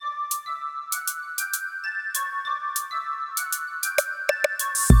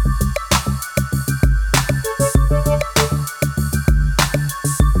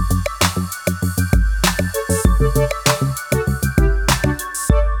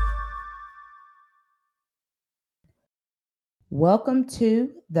Welcome to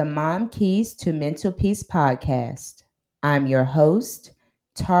the Mom Keys to Mental Peace podcast. I'm your host,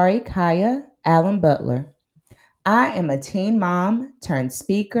 Tari Kaya Allen Butler. I am a teen mom turned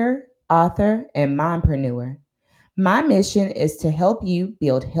speaker, author, and mompreneur. My mission is to help you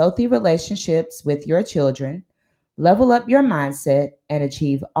build healthy relationships with your children, level up your mindset, and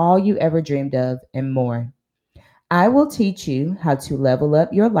achieve all you ever dreamed of and more. I will teach you how to level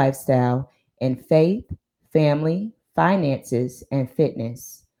up your lifestyle in faith, family, finances, and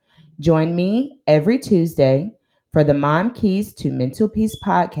fitness. Join me every Tuesday for the Mom Keys to Mental Peace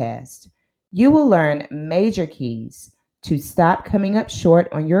podcast. You will learn major keys to stop coming up short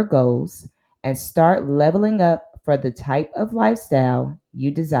on your goals and start leveling up for the type of lifestyle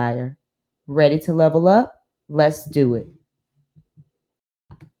you desire. Ready to level up? Let's do it.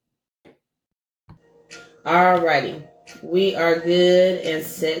 Alrighty, we are good and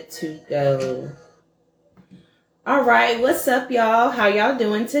set to go. All right, what's up, y'all? How y'all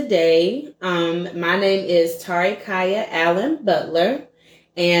doing today? My name is Tari Kaya Allen Butler,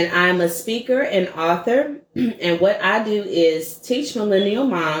 and I'm a speaker and author. And what I do is teach millennial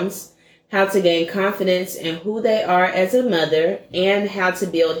moms how to gain confidence in who they are as a mother and how to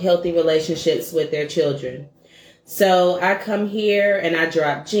build healthy relationships with their children. So I come here and I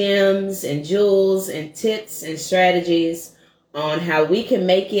drop gems and jewels and tips and strategies on how we can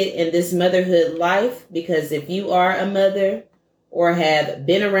make it in this motherhood life. Because if you are a mother or have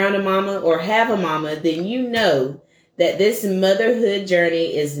been around a mama or have a mama, then you know that this motherhood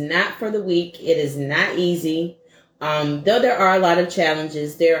journey is not for the weak. It is not easy. Though there are a lot of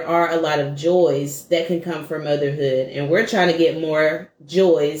challenges, there are a lot of joys that can come from motherhood. And we're trying to get more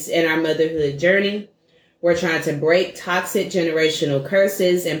joys in our motherhood journey. We're trying to break toxic generational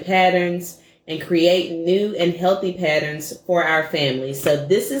curses and patterns and create new and healthy patterns for our families. So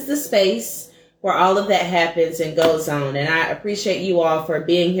this is the space where all of that happens and goes on. And I appreciate you all for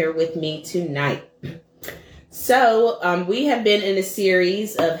being here with me tonight. So we have been in a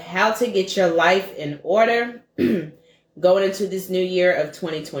series of how to get your life in order going into this new year of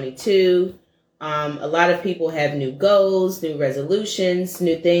 2022. A lot of people have new goals, new resolutions,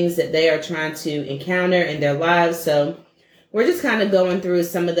 new things that they are trying to encounter in their lives. So we're just kind of going through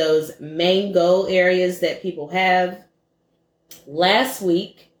some of those main goal areas that people have. Last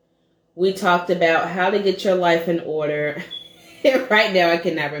week, we talked about how to get your life in order. Right now, I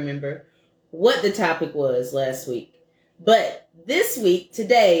cannot remember what the topic was last week. But this week,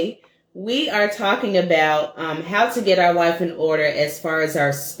 today, we are talking about how to get our life in order as far as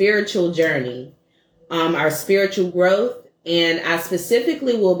our spiritual journey, our spiritual growth. And I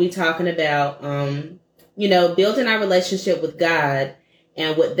specifically will be talking about, building our relationship with God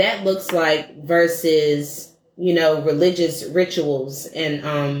and what that looks like versus, religious rituals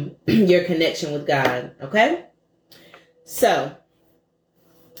and your connection with God. Okay? So,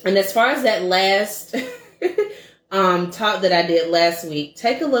 and as far as that last talk that I did last week,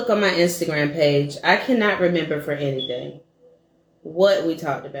 take a look on my Instagram page. I cannot remember for anything what we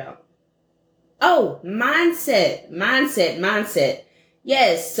talked about. Oh, mindset.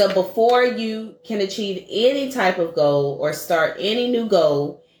 Yes, so before you can achieve any type of goal or start any new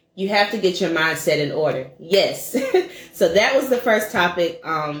goal, you have to get your mindset in order. Yes. So that was the first topic,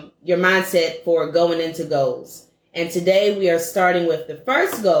 your mindset for going into goals. And today we are starting with the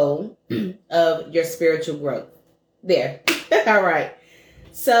first goal of your spiritual growth. There. All right.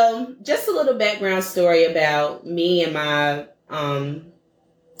 So just a little background story about me and my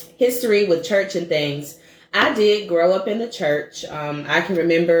history with church and things. I did grow up in the church. I can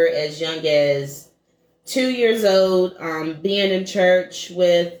remember as young as 2 years old being in church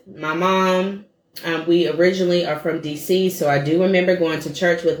with my mom. We originally are from D.C., so I do remember going to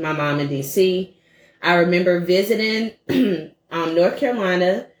church with my mom in D.C. I remember visiting North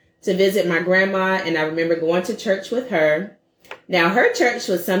Carolina to visit my grandma, and I remember going to church with her. Now, her church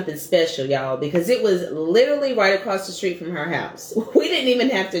was something special, y'all, because it was literally right across the street from her house. We didn't even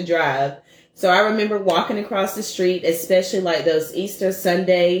have to drive. So I remember walking across the street, especially like those Easter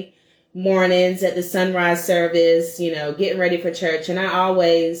Sunday mornings at the sunrise service, getting ready for church. And I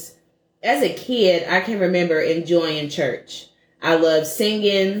always, as a kid, I can remember enjoying church. I loved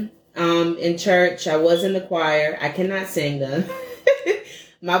singing in church. I was in the choir. I cannot sing though.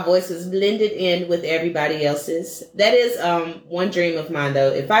 My voice was blended in with everybody else's. That is one dream of mine,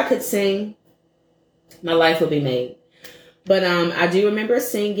 though. If I could sing, my life would be made. But I do remember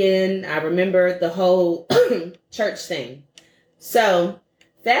singing. I remember the whole church thing. So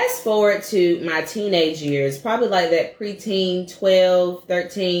fast forward to my teenage years, probably like that preteen, 12,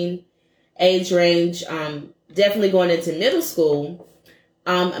 13 age range, definitely going into middle school.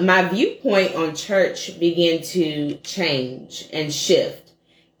 my viewpoint on church began to change and shift.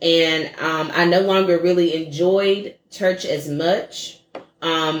 And I no longer really enjoyed church as much.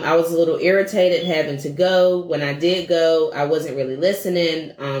 I was a little irritated having to go. When I did go, I wasn't really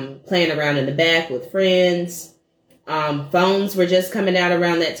listening, playing around in the back with friends. Phones were just coming out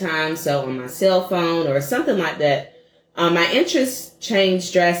around that time, so on my cell phone or something like that. My interests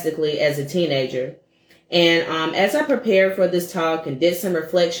changed drastically as a teenager. And as I prepared for this talk and did some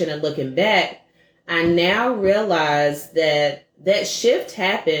reflection and looking back, I now realize that that shift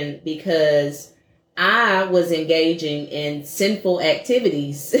happened because I was engaging in sinful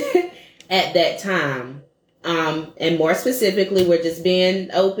activities at that time. And more specifically, we're just being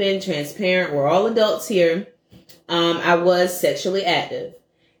open, transparent. We're all adults here. I was sexually active.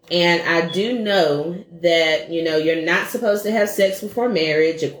 And I do know that, you're not supposed to have sex before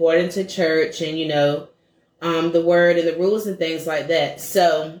marriage according to church and, the word and the rules and things like that.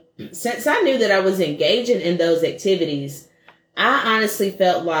 So since I knew that I was engaging in those activities, I honestly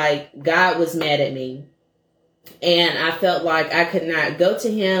felt like God was mad at me. And I felt like I could not go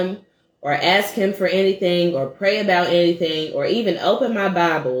to him or ask him for anything or pray about anything or even open my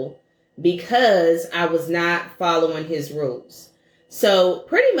Bible because I was not following his rules. So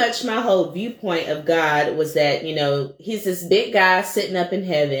pretty much my whole viewpoint of God was that, he's this big guy sitting up in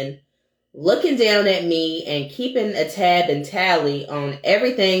heaven, looking down at me and keeping a tab and tally on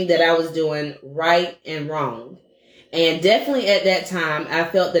everything that I was doing right and wrong. And definitely at that time, I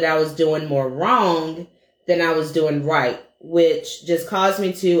felt that I was doing more wrong than I was doing right, which just caused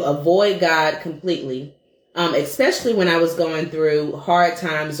me to avoid God completely, especially when I was going through hard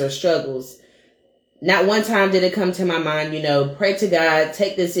times or struggles. Not one time did it come to my mind, pray to God,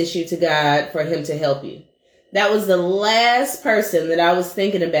 take this issue to God for him to help you. That was the last person that I was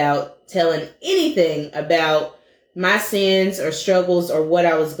thinking about telling anything about my sins or struggles or what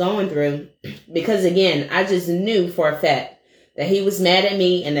I was going through. Because again, I just knew for a fact that he was mad at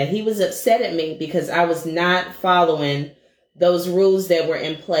me and that he was upset at me because I was not following those rules that were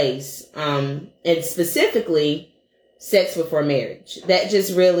in place. And specifically, sex before marriage. That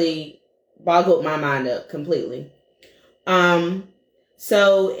just really boggled my mind up completely.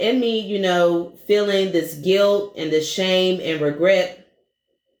 So in me, feeling this guilt and this shame and regret,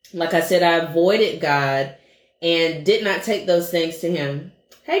 like I said, I avoided God and did not take those things to him.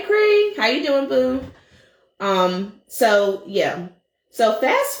 Hey, Cree, how you doing, boo? So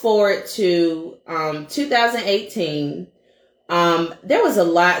fast forward to 2018. There was a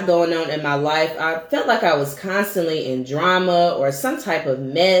lot going on in my life. I felt like I was constantly in drama or some type of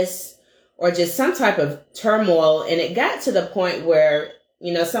mess or just some type of turmoil. And it got to the point where,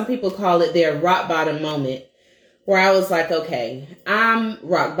 some people call it their rock bottom moment, where I was like, okay, I'm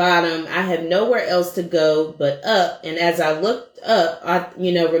rock bottom. I have nowhere else to go but up. And as I looked up, I,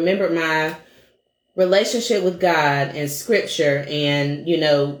 remembered my relationship with God and scripture and,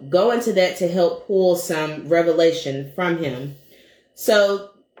 go into that to help pull some revelation from him.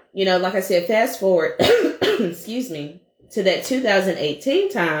 So, like I said, fast forward, excuse me, to that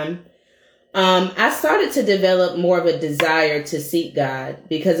 2018 time, I started to develop more of a desire to seek God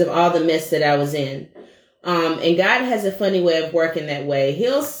because of all the mess that I was in. And God has a funny way of working that way.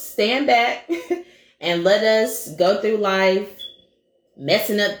 He'll stand back and let us go through life,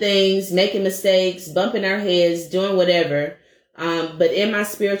 messing up things, making mistakes, bumping our heads, doing whatever. But in my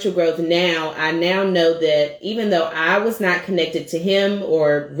spiritual growth now, I now know that even though I was not connected to him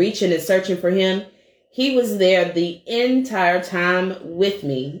or reaching and searching for him, he was there the entire time with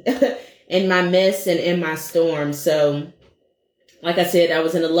me in my mess and in my storm. So like I said, I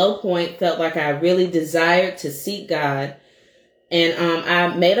was in a low point, felt like I really desired to seek God. And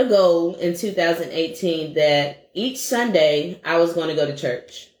I made a goal in 2018 that each Sunday I was going to go to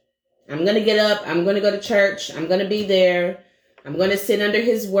church. I'm going to get up. I'm going to go to church. I'm going to be there. I'm going to sit under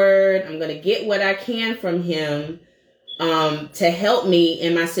his word. I'm going to get what I can from him to help me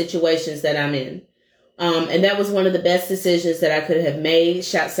in my situations that I'm in. And that was one of the best decisions that I could have made.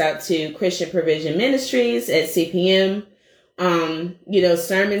 Shouts out to Christian Provision Ministries at CPM.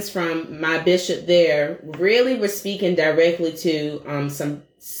 Sermons from my bishop there really were speaking directly to some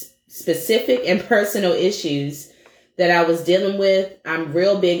specific and personal issues that I was dealing with. I'm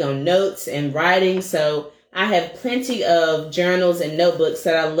real big on notes and writing, so I have plenty of journals and notebooks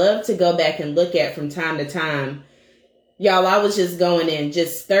that I love to go back and look at from time to time. Y'all, I was just going in,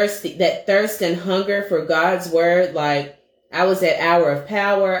 just thirsty, that thirst and hunger for God's word. Like, I was at Hour of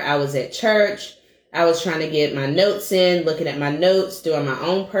Power. I was at church. I was trying to get my notes in, looking at my notes, doing my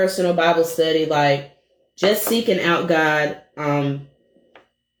own personal Bible study, like just seeking out God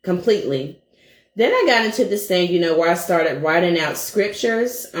completely. Then I got into this thing, where I started writing out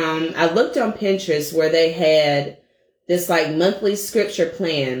scriptures. I looked on Pinterest where they had this like monthly scripture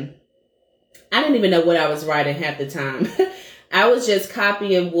plan. I didn't even know what I was writing half the time. I was just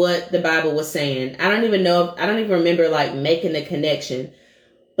copying what the Bible was saying. I don't even remember like making the connection.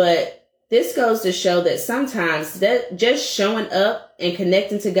 But this goes to show that sometimes that just showing up and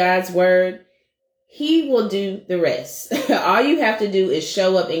connecting to God's word, He will do the rest. All you have to do is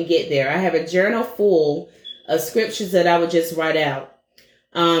show up and get there. I have a journal full of scriptures that I would just write out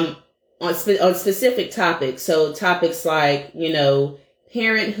on specific topics. So topics like,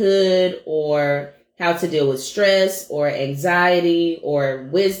 parenthood, or how to deal with stress or anxiety or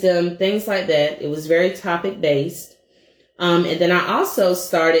wisdom, things like that. It was very topic based. And then I also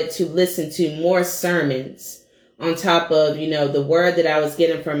started to listen to more sermons on top of, the word that I was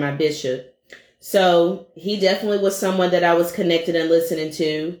getting from my bishop. So he definitely was someone that I was connected and listening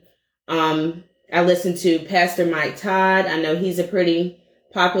to. I listened to Pastor Mike Todd. I know he's a pretty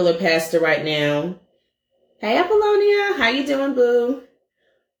popular pastor right now. Hey, Apollonia, how you doing, boo?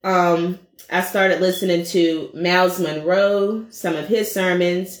 I started listening to Miles Monroe, some of his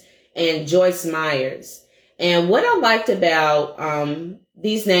sermons, and Joyce Myers. And what I liked about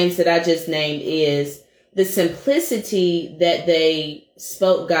these names that I just named is the simplicity that they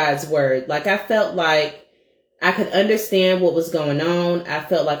spoke God's word. Like, I felt like I could understand what was going on. I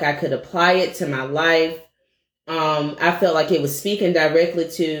felt like I could apply it to my life. I felt like it was speaking directly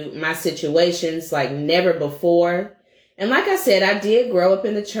to my situations like never before. And like I said, I did grow up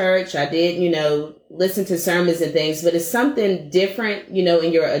in the church. I did, listen to sermons and things, but it's something different,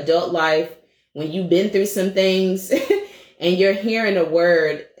 in your adult life when you've been through some things and you're hearing a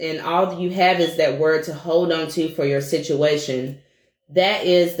word and all you have is that word to hold on to for your situation. That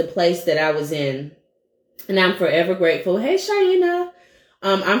is the place that I was in. And I'm forever grateful. Hey, Shaina.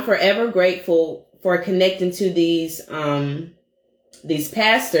 I'm forever grateful for connecting to these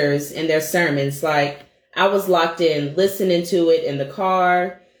pastors and their sermons. Like, I was locked in, listening to it in the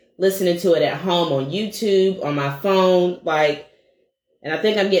car, listening to it at home on YouTube, on my phone, and I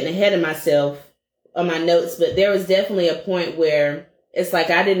think I'm getting ahead of myself on my notes, but there was definitely a point where it's like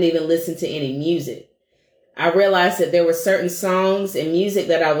I didn't even listen to any music. I realized that there were certain songs and music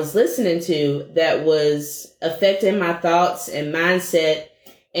that I was listening to that was affecting my thoughts and mindset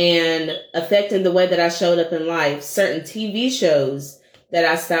and affecting the way that I showed up in life. Certain TV shows that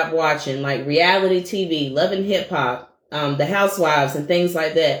I stopped watching, like reality TV, Love and Hip Hop, The Housewives and things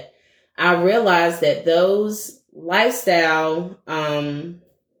like that. I realized that those lifestyle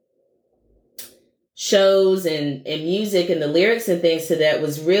shows and music and the lyrics and things to that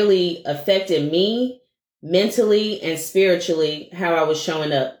was really affecting me mentally and spiritually, how I was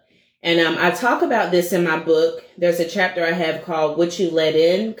showing up. And I talk about this in my book. There's a chapter I have called What You Let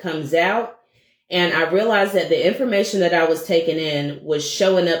In Comes Out. And I realized that the information that I was taking in was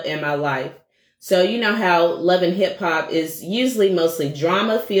showing up in my life. So you know how Love and Hip Hop is usually mostly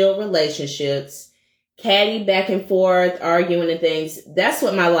drama-filled relationships, catty back and forth, arguing and things. That's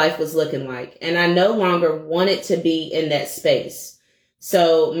what my life was looking like. And I no longer wanted to be in that space.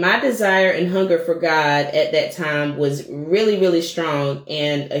 So my desire and hunger for God at that time was really, really strong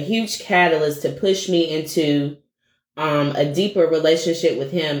and a huge catalyst to push me into a deeper relationship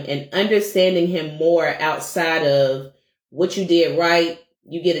with Him and understanding Him more outside of what you did right,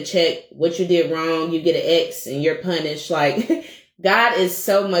 you get a check, what you did wrong, you get an X and you're punished. Like, God is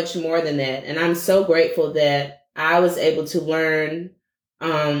so much more than that. And I'm so grateful that I was able to learn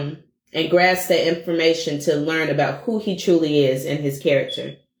and grasp that information to learn about who He truly is and His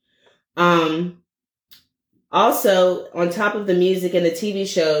character. Also, on top of the music and the TV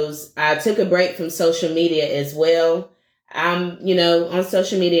shows, I took a break from social media as well. I'm, on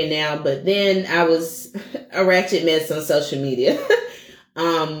social media now, but then I was a ratchet mess on social media.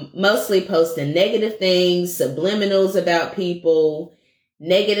 Mostly posting negative things, subliminals about people,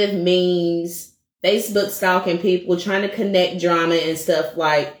 negative memes, Facebook stalking people, trying to connect drama and stuff,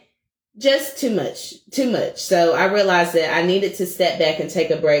 like just too much. So I realized that I needed to step back and take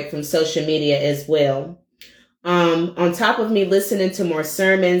a break from social media as well. On top of me listening to more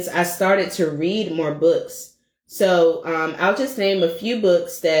sermons, I started to read more books. So I'll just name a few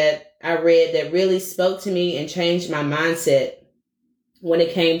books that I read that really spoke to me and changed my mindset when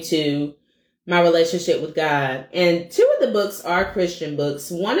it came to my relationship with God. And two of the books are Christian books.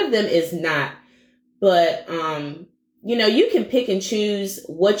 One of them is not. But, you can pick and choose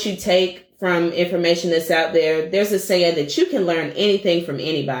what you take from information that's out there. There's a saying that you can learn anything from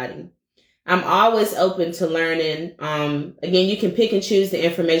anybody. I'm always open to learning. Again, you can pick and choose the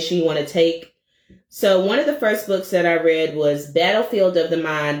information you want to take. So one of the first books that I read was Battlefield of the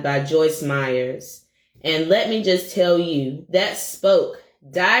Mind by Joyce Myers. And let me just tell you, that spoke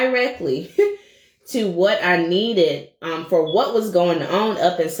directly to what I needed for what was going on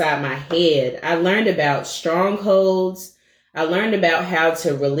up inside my head. I learned about strongholds. I learned about how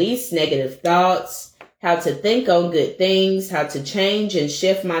to release negative thoughts, how to think on good things, how to change and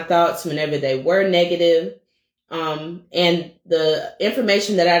shift my thoughts whenever they were negative. And the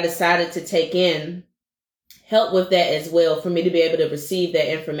information that I decided to take in helped with that as well, for me to be able to receive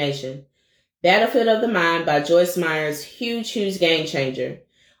that information. Battlefield of the Mind by Joyce Myers, huge game changer.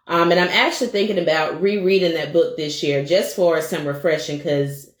 And I'm actually thinking about rereading that book this year just for some refreshing,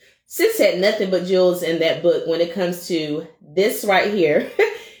 because sis had nothing but jewels in that book when it comes to this right here.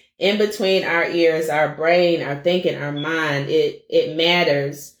 In between our ears, our brain, our thinking, our mind, it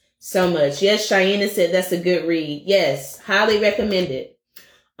matters so much. Yes, Cheyenne said that's a good read. Yes, highly recommend it.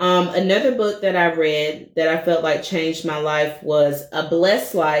 Another book that I read that I felt like changed my life was A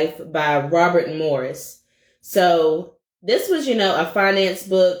Blessed Life by Robert Morris. So this was, a finance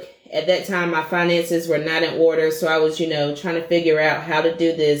book. At that time, my finances were not in order. So I was, trying to figure out how to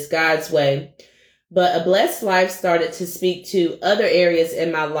do this God's way. But A Blessed Life started to speak to other areas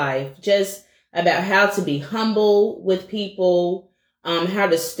in my life, just about how to be humble with people, how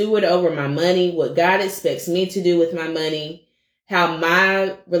to steward over my money, what God expects me to do with my money, how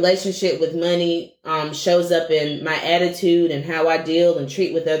my relationship with money shows up in my attitude and how I deal and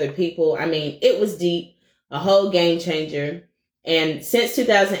treat with other people. I mean, it was deep, a whole game changer. And since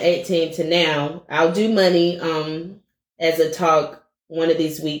 2018 to now, I'll do money as a talk one of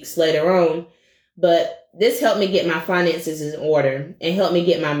these weeks later on. But this helped me get my finances in order and helped me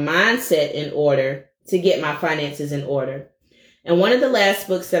get my mindset in order to get my finances in order. And one of the last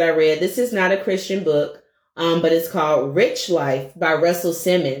books that I read, this is not a Christian book, but it's called Rich Life by Russell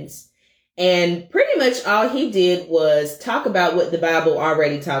Simmons. And pretty much all he did was talk about what the Bible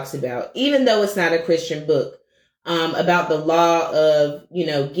already talks about, even though it's not a Christian book, about the law of,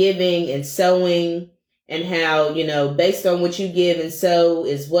 giving and sowing, and how, based on what you give and sow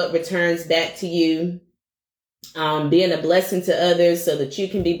is what returns back to you, being a blessing to others so that you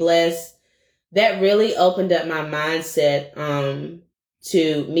can be blessed. That really opened up my mindset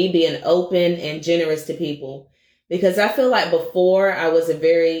to me being open and generous to people. Because I feel like before I was a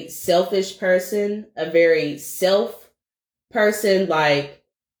very selfish person, a very self person, like,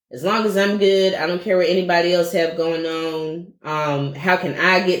 as long as I'm good, I don't care what anybody else have going on. How can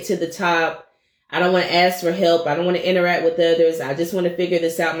I get to the top? I don't want to ask for help. I don't want to interact with others. I just want to figure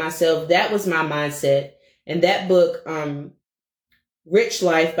this out myself. That was my mindset. And that book, Rich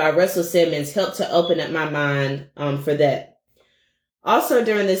Life by Russell Simmons, helped to open up my mind for that. Also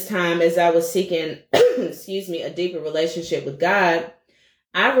during this time, as I was seeking, a deeper relationship with God,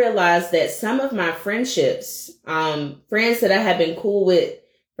 I realized that some of my friendships, friends that I have been cool with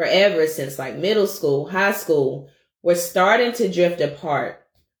forever since like middle school, high school, were starting to drift apart.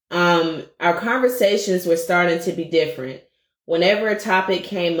 Our conversations were starting to be different. Whenever a topic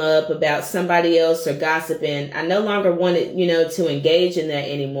came up about somebody else or gossiping, I no longer wanted, to engage in that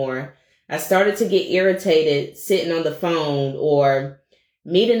anymore. I started to get irritated sitting on the phone or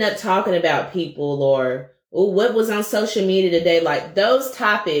meeting up talking about people or, what was on social media today? Like those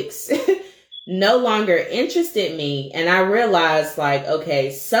topics no longer interested me. And I realized like,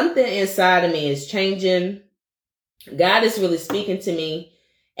 okay, something inside of me is changing. God is really speaking to me.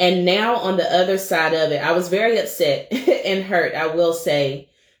 And now on the other side of it, I was very upset and hurt, I will say,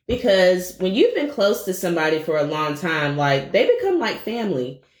 because when you've been close to somebody for a long time, like they become like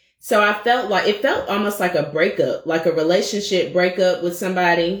family. So I felt like it felt almost like a breakup, like a relationship breakup with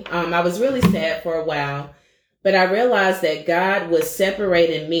somebody. I was really sad for a while, but I realized that God was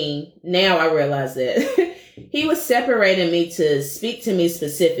separating me. Now I realize that he was separating me to speak to me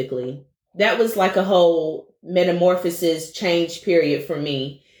specifically. That was like a whole metamorphosis change period for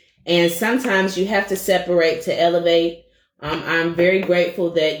me. And sometimes you have to separate to elevate. I'm very grateful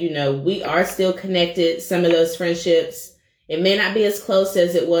that, we are still connected. Some of those friendships, it may not be as close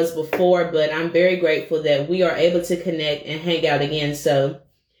as it was before, but I'm very grateful that we are able to connect and hang out again. So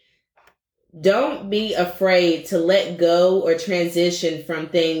don't be afraid to let go or transition from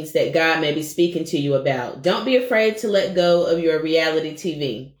things that God may be speaking to you about. Don't be afraid to let go of your reality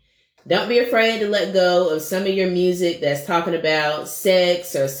TV. Don't be afraid to let go of some of your music that's talking about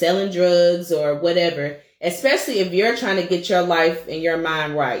sex or selling drugs or whatever, especially if you're trying to get your life and your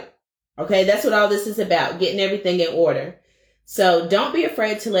mind right. Okay, that's what all this is about, getting everything in order. So don't be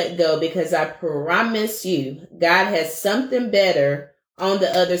afraid to let go, because I promise you, God has something better on the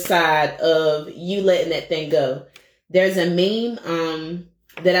other side of you letting that thing go. There's a meme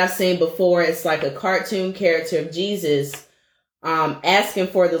that I've seen before. It's like a cartoon character of Jesus asking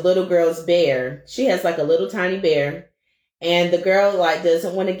for the little girl's bear. She has like a little tiny bear, and the girl like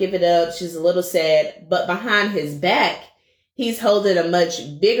doesn't want to give it up. She's a little sad, but behind his back, he's holding a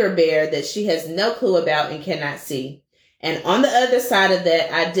much bigger bear that she has no clue about and cannot see. And on the other side of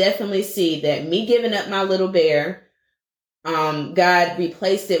that, I definitely see that me giving up my little bear, God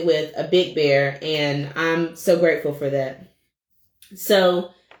replaced it with a big bear, and I'm so grateful for that.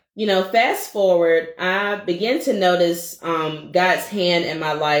 So, fast forward, I began to notice God's hand in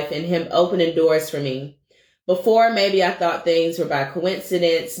my life and him opening doors for me. Before, maybe I thought things were by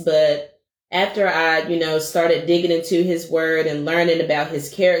coincidence, but after I, started digging into his word and learning about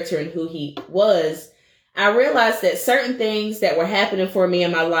his character and who he was, I realized that certain things that were happening for me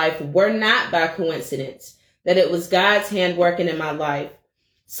in my life were not by coincidence, that it was God's hand working in my life.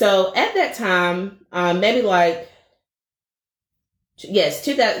 So at that time, maybe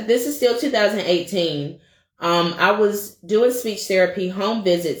this is still 2018. I was doing speech therapy home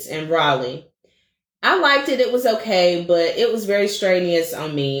visits in Raleigh. I liked it. It was okay, but it was very strenuous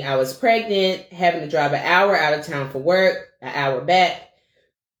on me. I was pregnant, having to drive an hour out of town for work, an hour back.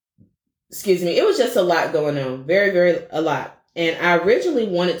 Excuse me. It was just a lot going on. Very, very a lot. And I originally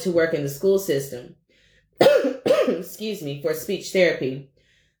wanted to work in the school system. Excuse me, for speech therapy.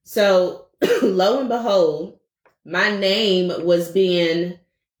 So lo and behold, my name was being,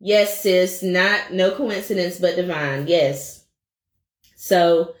 yes, sis, no coincidence, but divine. Yes.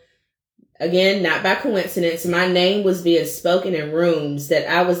 So again, not by coincidence, my name was being spoken in rooms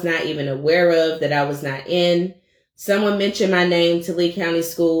that I was not even aware of, that I was not in. Someone mentioned my name to Lee County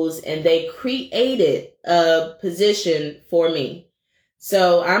Schools, and they created a position for me.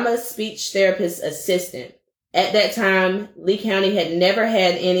 So I'm a speech therapist assistant. At that time, Lee County had never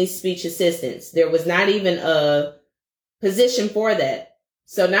had any speech assistants. There was not even a position for that.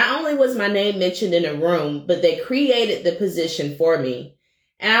 So not only was my name mentioned in a room, but they created the position for me.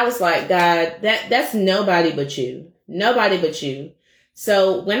 And I was like, God, that's nobody but you. Nobody but you.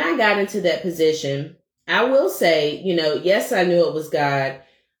 So when I got into that position, I will say, yes, I knew it was God,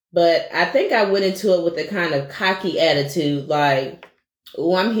 but I think I went into it with a kind of cocky attitude, like,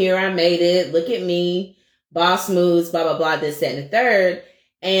 oh, I'm here, I made it, look at me, boss moves, blah, blah, blah, this, that, and the third.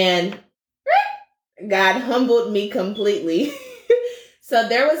 And God humbled me completely. So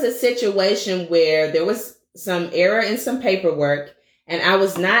there was a situation where there was some error in some paperwork, and I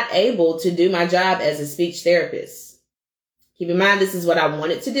was not able to do my job as a speech therapist. Keep in mind, this is what I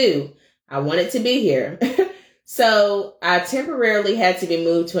wanted to do. I wanted to be here. So I temporarily had to be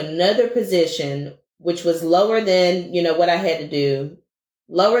moved to another position, which was lower than, what I had to do,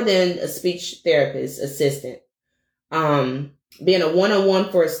 lower than a speech therapist assistant, being a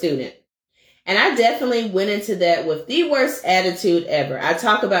one-on-one for a student. And I definitely went into that with the worst attitude ever. I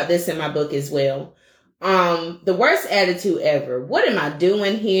talk about this in my book as well. The worst attitude ever. What am I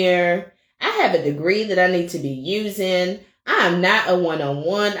doing here? I have a degree that I need to be using. I am not a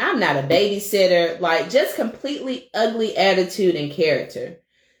one-on-one. I'm not a babysitter. Like, just completely ugly attitude and character.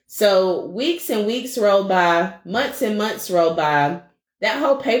 So weeks and weeks rolled by, months and months rolled by. That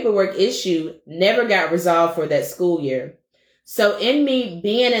whole paperwork issue never got resolved for that school year. So in me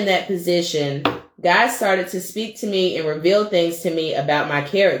being in that position, God started to speak to me and reveal things to me about my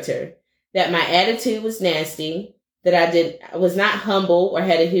character. That my attitude was nasty, that I was not humble or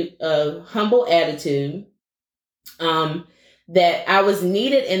had a humble attitude, that I was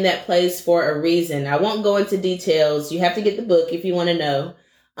needed in that place for a reason. I won't go into details. You have to get the book if you want to know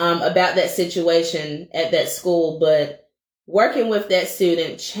about that situation at that school. But working with that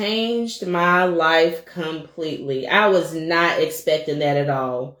student changed my life completely. I was not expecting that at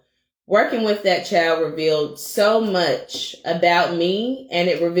all. Working with that child revealed so much about me, and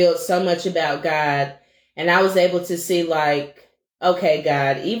it revealed so much about God. And I was able to see, like, okay,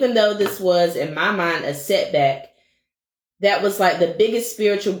 God, even though this was in my mind a setback, that was like the biggest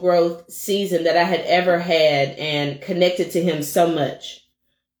spiritual growth season that I had ever had, and connected to him so much.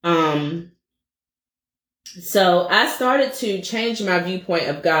 So I started to change my viewpoint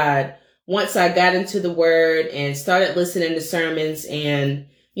of God once I got into the word and started listening to sermons and,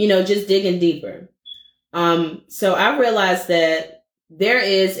 just digging deeper. So I realized that there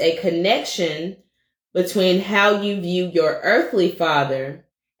is a connection between how you view your earthly father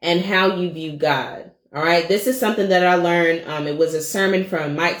and how you view God. All right. This is something that I learned. It was a sermon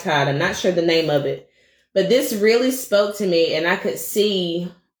from Mike Todd. I'm not sure the name of it, but this really spoke to me, and I could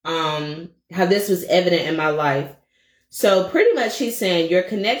see, how this was evident in my life. So pretty much he's saying your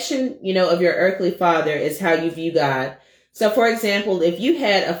connection, of your earthly father is how you view God. So for example, if you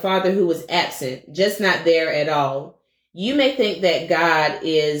had a father who was absent, just not there at all, You may think that God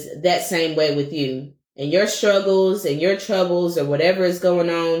is that same way with you and your struggles and your troubles or whatever is going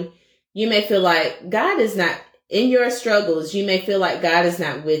on. You may feel like God is not in your struggles. You may feel like God is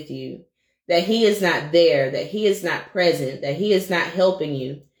not with you, that he is not there, that he is not present, that he is not helping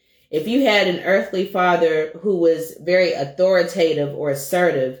you. If you had an earthly father who was very authoritative or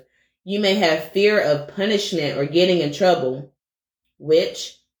assertive, you may have fear of punishment or getting in trouble,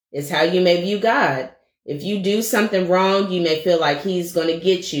 which is how you may view God. If you do something wrong, you may feel like he's going to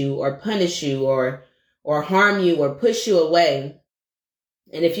get you or punish you or harm you or push you away.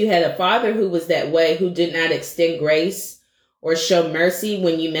 And if you had a father who was that way, who did not extend grace or show mercy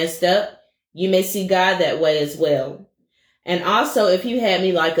when you messed up, you may see God that way as well. And also, if you had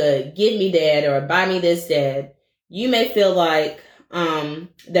me like a give me dad or a buy me this dad, you may feel like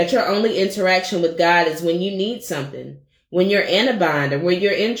that your only interaction with God is when you need something, when you're in a bind or when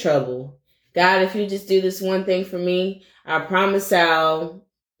you're in trouble. God, if you just do this one thing for me, I promise I'll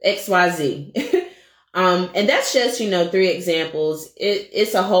XYZ. And that's just, 3 examples.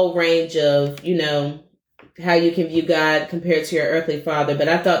 It's a whole range of, how you can view God compared to your earthly father. But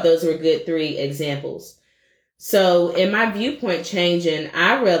I thought those were good 3 examples. So in my viewpoint changing,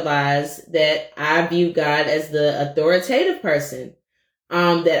 I realized that I view God as the authoritative person,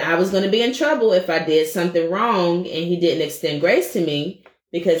 that I was going to be in trouble if I did something wrong and he didn't extend grace to me,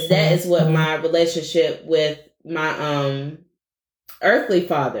 because that is what my relationship with my earthly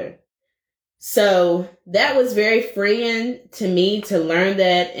father. So that was very freeing to me to learn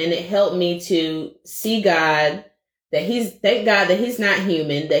that, and it helped me to see God, thank God that he's not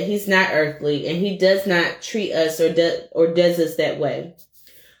human, that he's not earthly, and he does not treat us or does us that way.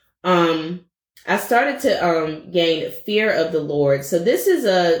 I started to gain fear of the Lord. So this is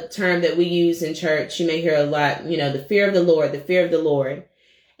a term that we use in church. You may hear a lot, the fear of the Lord, the fear of the Lord.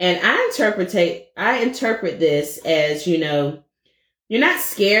 And I interpret this as, you're not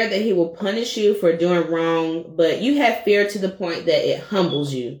scared that he will punish you for doing wrong, but you have fear to the point that it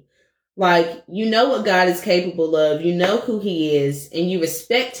humbles you. Like, you know what God is capable of, you know who he is, and you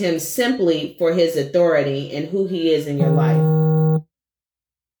respect him simply for his authority and who he is in your life.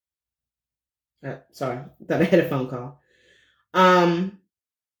 Sorry, I thought I had a phone call. And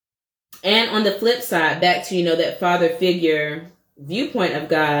on the flip side, back to, that father figure viewpoint of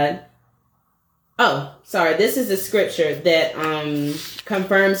God. Oh, sorry. This is a scripture that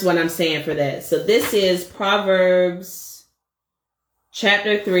confirms what I'm saying for that. So this is Proverbs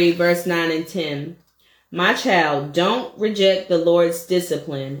chapter 3, verse 9 and 10. My child, don't reject the Lord's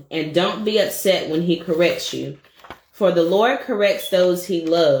discipline and don't be upset when he corrects you. For the Lord corrects those he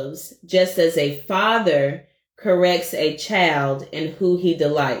loves, just as a father corrects a child in who he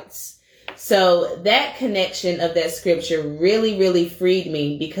delights. So that connection of that scripture really, really freed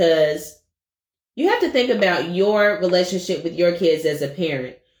me, because you have to think about your relationship with your kids as a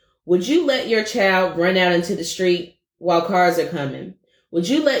parent. Would you let your child run out into the street while cars are coming? Would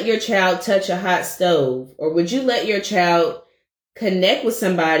you let your child touch a hot stove? Or would you let your child connect with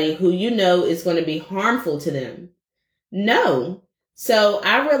somebody who you know is going to be harmful to them? No. So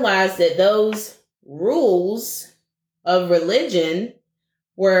I realized that those rules of religion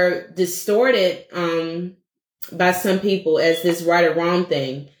were distorted by some people as this right or wrong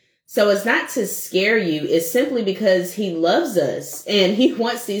thing. So it's not to scare you. It's simply because he loves us and he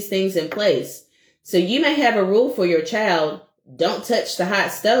wants these things in place. So you may have a rule for your child: don't touch the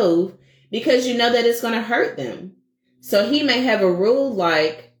hot stove, because you know that it's going to hurt them. So he may have a rule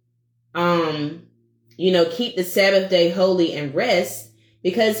like, keep the Sabbath day holy and rest,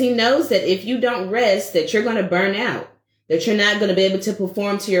 because he knows that if you don't rest, that you're going to burn out, that you're not going to be able to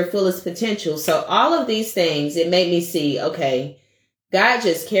perform to your fullest potential. So all of these things, it made me see, okay, God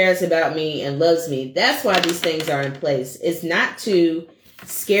just cares about me and loves me. That's why these things are in place. It's not to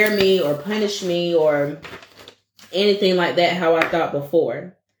scare me or punish me or anything like that, how I thought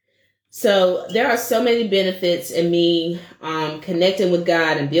before. So there are so many benefits in me connecting with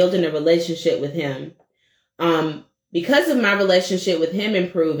God and building a relationship with him. Because of my relationship with him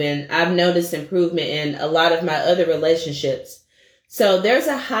improving, I've noticed improvement in a lot of my other relationships. So there's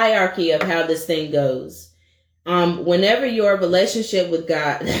a hierarchy of how this thing goes. Whenever your relationship with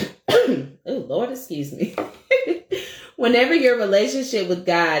God, oh Lord, excuse me. Whenever your relationship with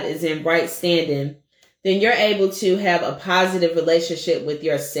God is in right standing, then you're able to have a positive relationship with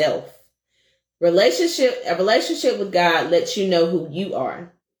yourself. A relationship with God lets you know who you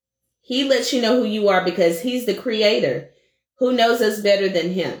are. He lets you know who you are because he's the creator. Who knows us better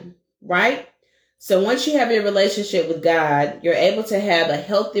than him, right? So once you have a relationship with God, you're able to have a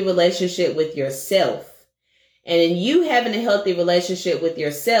healthy relationship with yourself. And in you having a healthy relationship with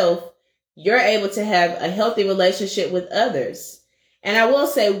yourself, you're able to have a healthy relationship with others. And I will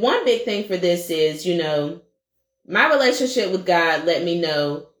say one big thing for this is, my relationship with God let me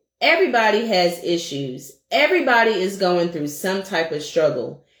know everybody has issues. Everybody is going through some type of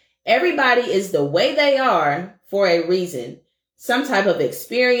struggle. Everybody is the way they are for a reason. Some type of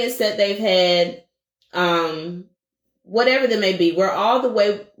experience that they've had, whatever that may be. We're all the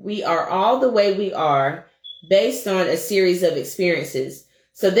way we are based on a series of experiences.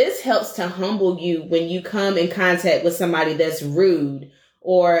 So this helps to humble you when you come in contact with somebody that's rude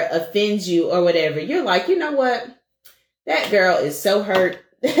or offends you or whatever. You're like, you know what? That girl is so hurt.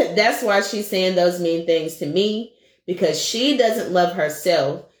 That's why she's saying those mean things to me, because she doesn't love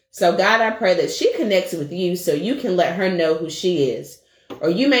herself. So God, I pray that she connects with you so you can let her know who she is. Or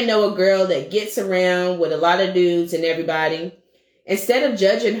you may know a girl that gets around with a lot of dudes and everybody. Instead of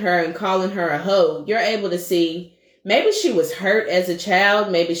judging her and calling her a hoe, you're able to see maybe she was hurt as a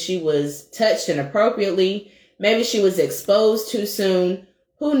child. Maybe she was touched inappropriately. Maybe she was exposed too soon.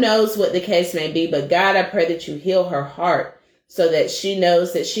 Who knows what the case may be, but God, I pray that you heal her heart so that she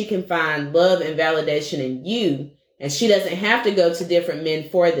knows that she can find love and validation in you, and she doesn't have to go to different men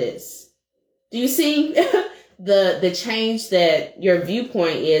for this. Do you see the change that your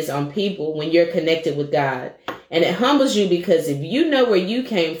viewpoint is on people when you're connected with God? And it humbles you, because if you know where you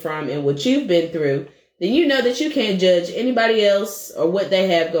came from and what you've been through, then you know that you can't judge anybody else or what they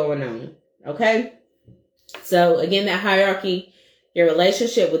have going on. Okay? So again, that hierarchy, your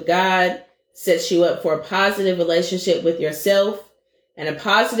relationship with God sets you up for a positive relationship with yourself, and a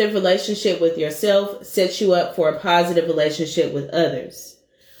positive relationship with yourself sets you up for a positive relationship with others.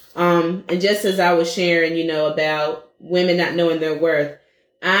 And just as I was sharing, about women not knowing their worth,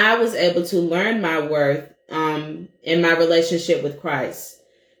 I was able to learn my worth in my relationship with Christ.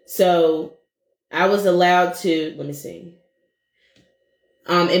 So I was allowed to,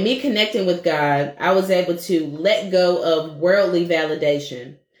 in me connecting with God, I was able to let go of worldly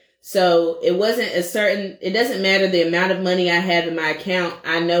validation. So it doesn't matter the amount of money I have in my account.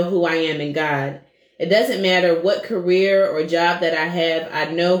 I know who I am in God. It doesn't matter what career or job that I have.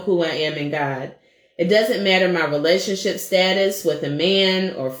 I know who I am in God. It doesn't matter my relationship status with a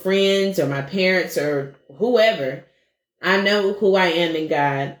man or friends or my parents or whoever. I know who I am in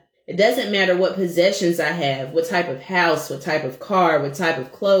God. It doesn't matter what possessions I have, what type of house, what type of car, what type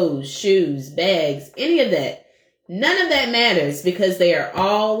of clothes, shoes, bags, any of that. None of that matters, because they are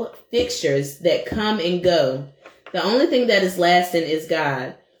all fixtures that come and go. The only thing that is lasting is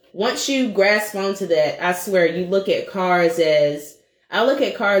God. Once you grasp onto that, I swear I look at cars as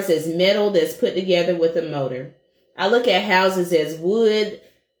metal that's put together with a motor. I look at houses as wood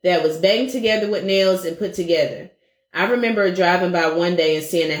that was banged together with nails and put together. I remember driving by one day and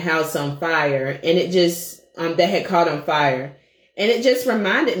seeing a house on fire, and it just, that had caught on fire. And it just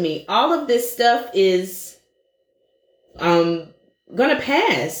reminded me, all of this stuff is, gonna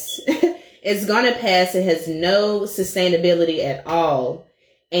pass. It's gonna pass. It has no sustainability at all.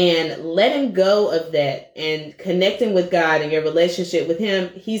 And letting go of that and connecting with God and your relationship with Him,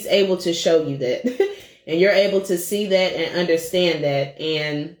 He's able to show you that. And you're able to see that and understand that.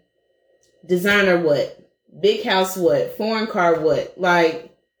 And designer what? Big house what? Foreign car what?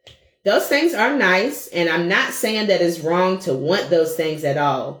 Like, those things are nice, and I'm not saying that it's wrong to want those things at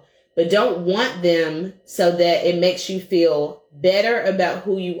all, but don't want them so that it makes you feel better about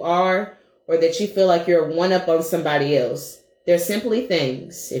who you are, or that you feel like you're one up on somebody else. They're simply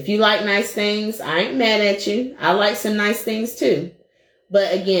things. If you like nice things, I ain't mad at you. I like some nice things too.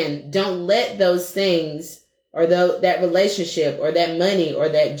 But again, don't let those things or that relationship or that money or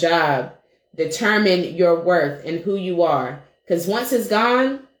that job determine your worth and who you are. Because once it's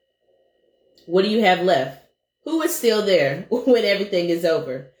gone, what do you have left? Who is still there when everything is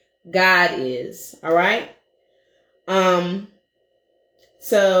over? God is. All right.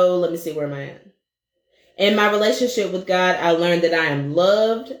 So let me see, where am I at? In my relationship with God, I learned that I am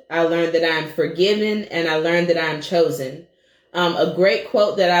loved. I learned that I am forgiven, and I learned that I am chosen. A great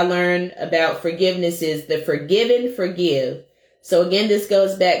quote that I learned about forgiveness is, "The forgiven forgive." So again, this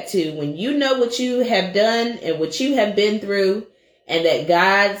goes back to when you know what you have done and what you have been through, and that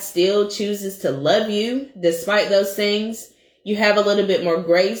God still chooses to love you despite those things, you have a little bit more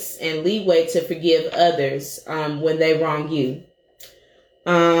grace and leeway to forgive others when they wrong you.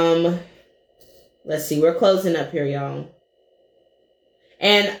 Let's see, we're closing up here, y'all.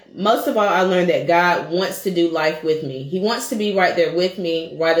 And most of all, I learned that God wants to do life with me. He wants to be right there with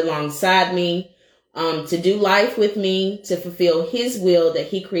me, right alongside me, to do life with me, to fulfill His will that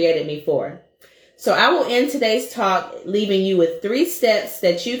He created me for. So I will end today's talk leaving you with 3 steps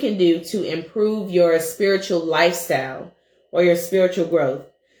that you can do to improve your spiritual lifestyle or your spiritual growth.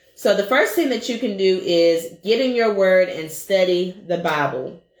 So the first thing that you can do is get in your word and study the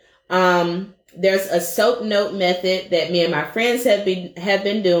Bible. There's a SOAP note method that me and my friends have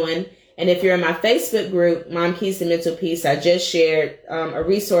been doing. And if you're in my Facebook group, Mom Keys to Mental Peace, I just shared a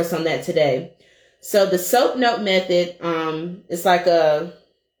resource on that today. So the SOAP note method is like an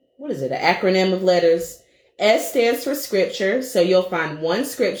acronym of letters. S stands for scripture. So you'll find one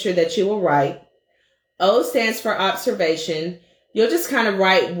scripture that you will write. O stands for observation. You'll just kind of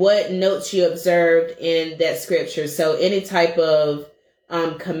write what notes you observed in that scripture. So any type of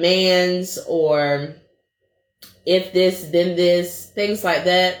commands or if this, then this, things like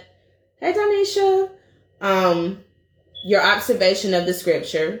that. Hey, Donisha. Your observation of the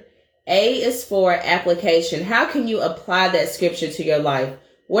scripture. A is for application. How can you apply that scripture to your life?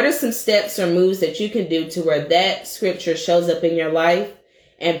 What are some steps or moves that you can do to where that scripture shows up in your life?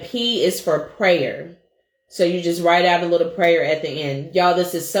 And P is for prayer. So you just write out a little prayer at the end. Y'all,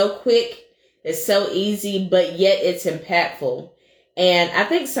 this is so quick. It's so easy, but yet it's impactful. And I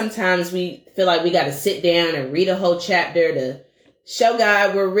think sometimes we feel like we got to sit down and read a whole chapter to show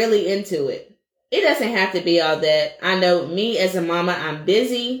God we're really into it. It doesn't have to be all that. I know me as a mama, I'm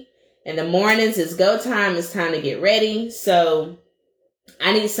busy. In the mornings, it's go time. It's time to get ready. So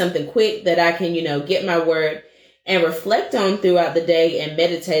I need something quick that I can, get my word and reflect on throughout the day and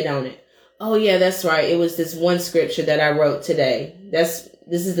meditate on it. Oh yeah, that's right. It was this one scripture that I wrote today. This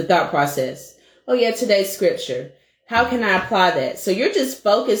is the thought process. Oh yeah, today's scripture. How can I apply that? So you're just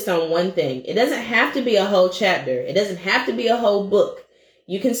focused on one thing. It doesn't have to be a whole chapter. It doesn't have to be a whole book.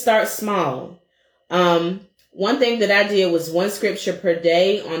 You can start small. One thing that I did was one scripture per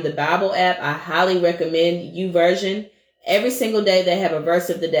day on the Bible app. I highly recommend YouVersion. Every single day they have a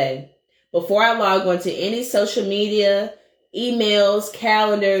verse of the day. Before I log on to any social media, emails,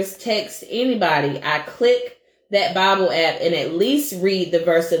 calendars, text, anybody, I click that Bible app and at least read the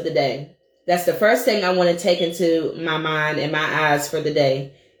verse of the day. That's the first thing I want to take into my mind and my eyes for the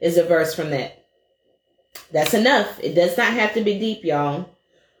day is a verse from that. That's enough. It does not have to be deep, y'all.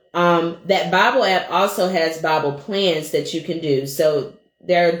 That Bible app also has Bible plans that you can do. So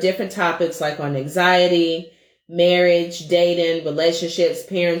there are different topics like on anxiety, marriage, dating, relationships,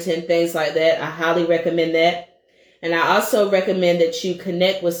 parenting, things like that. I highly recommend that. And I also recommend that you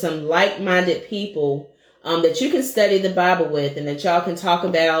connect with some like-minded people that you can study the Bible with and that y'all can talk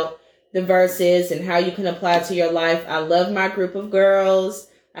about the verses and how you can apply it to your life. I love my group of girls.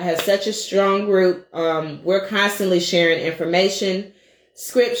 I have such a strong group. We're constantly sharing information,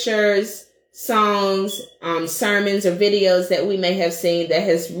 scriptures, songs, sermons, or videos that we may have seen that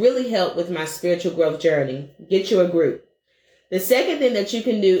has really helped with my spiritual growth journey. Get you a group. The second thing that you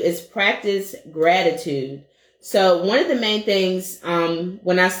can do is practice gratitude. So one of the main things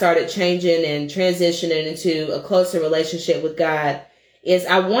when I started changing and transitioning into a closer relationship with God is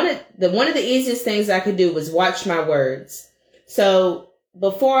one of the easiest things I could do was watch my words. So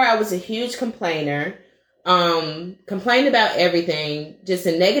before I was a huge complainer, complained about everything, just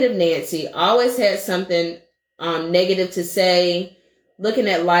a negative Nancy, always had something negative to say, looking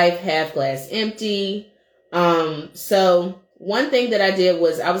at life half glass empty. So one thing that I did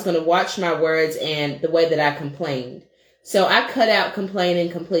was I was going to watch my words and the way that I complained. So I cut out complaining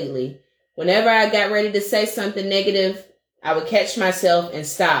completely. Whenever I got ready to say something negative, I would catch myself and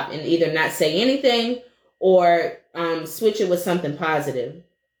stop and either not say anything or switch it with something positive.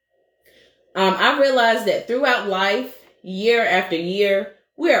 I realized that throughout life, year after year,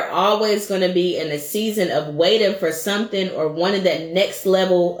 we are always going to be in a season of waiting for something or wanting that next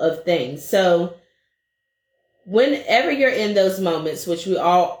level of things. So whenever you're in those moments, which we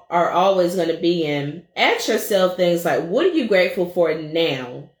all are always going to be in, ask yourself things like, what are you grateful for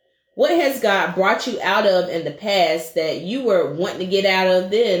now? What has God brought you out of in the past that you were wanting to get out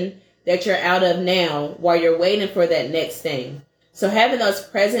of then that you're out of now while you're waiting for that next thing? So having those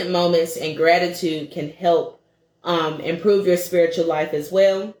present moments and gratitude can help improve your spiritual life as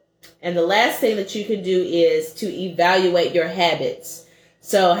well. And the last thing that you can do is to evaluate your habits.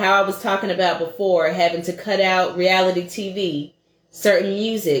 So how I was talking about before, having to cut out reality TV, certain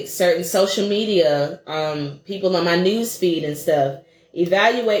music, certain social media, people on my news feed and stuff.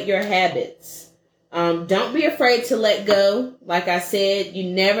 Evaluate your habits. Don't be afraid to let go. Like I said,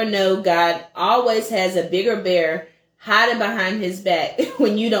 you never know. God always has a bigger bear hiding behind his back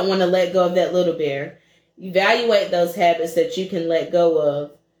when you don't want to let go of that little bear. Evaluate those habits that you can let go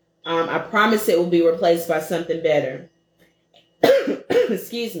of. I promise it will be replaced by something better.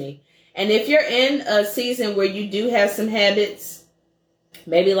 Excuse me. And if you're in a season where you do have some habits,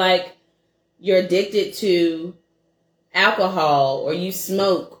 maybe like you're addicted to alcohol or you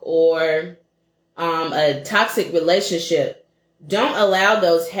smoke or a toxic relationship, Don't allow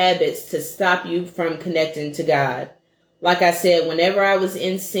those habits to stop you from connecting to God. Like I said, whenever I was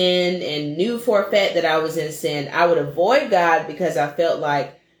in sin and knew for a fact that I was in sin, I would avoid God because I felt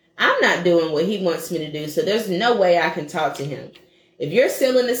like I'm not doing what he wants me to do. So there's no way I can talk to him. If you're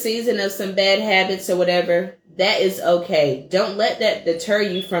still in the season of some bad habits or whatever, that is okay. Don't let that deter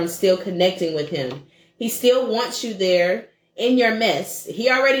you from still connecting with him. He still wants you there in your mess. He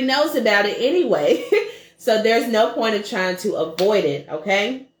already knows about it anyway. So there's no point of trying to avoid it,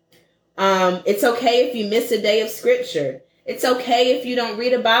 okay? It's okay if you miss a day of scripture. It's okay if you don't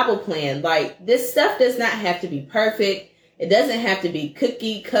read a Bible plan. Like, this stuff does not have to be perfect. It doesn't have to be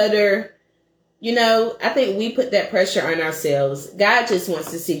cookie cutter. You know, I think we put that pressure on ourselves. God just wants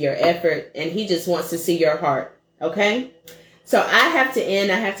to see your effort, and he just wants to see your heart, okay? So I have to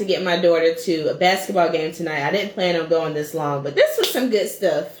end. I have to get my daughter to a basketball game tonight. I didn't plan on going this long, but this was some good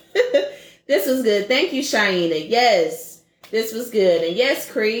stuff. This was good. Thank you, Shaina. Yes, this was good. And yes,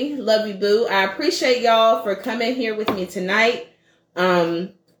 Cree, love you, boo. I appreciate y'all for coming here with me tonight. Be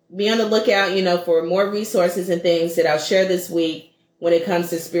on the lookout, you know, for more resources and things that I'll share this week when it comes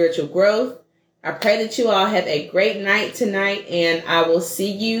to spiritual growth. I pray that you all have a great night tonight, and I will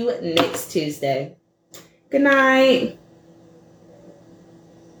see you next Tuesday. Good night.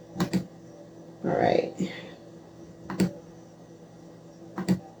 All right.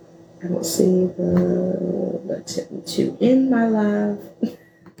 I don't see the button to end my live.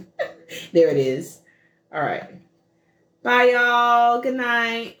 There it is. All right. Bye, y'all. Good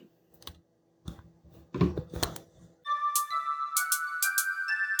night.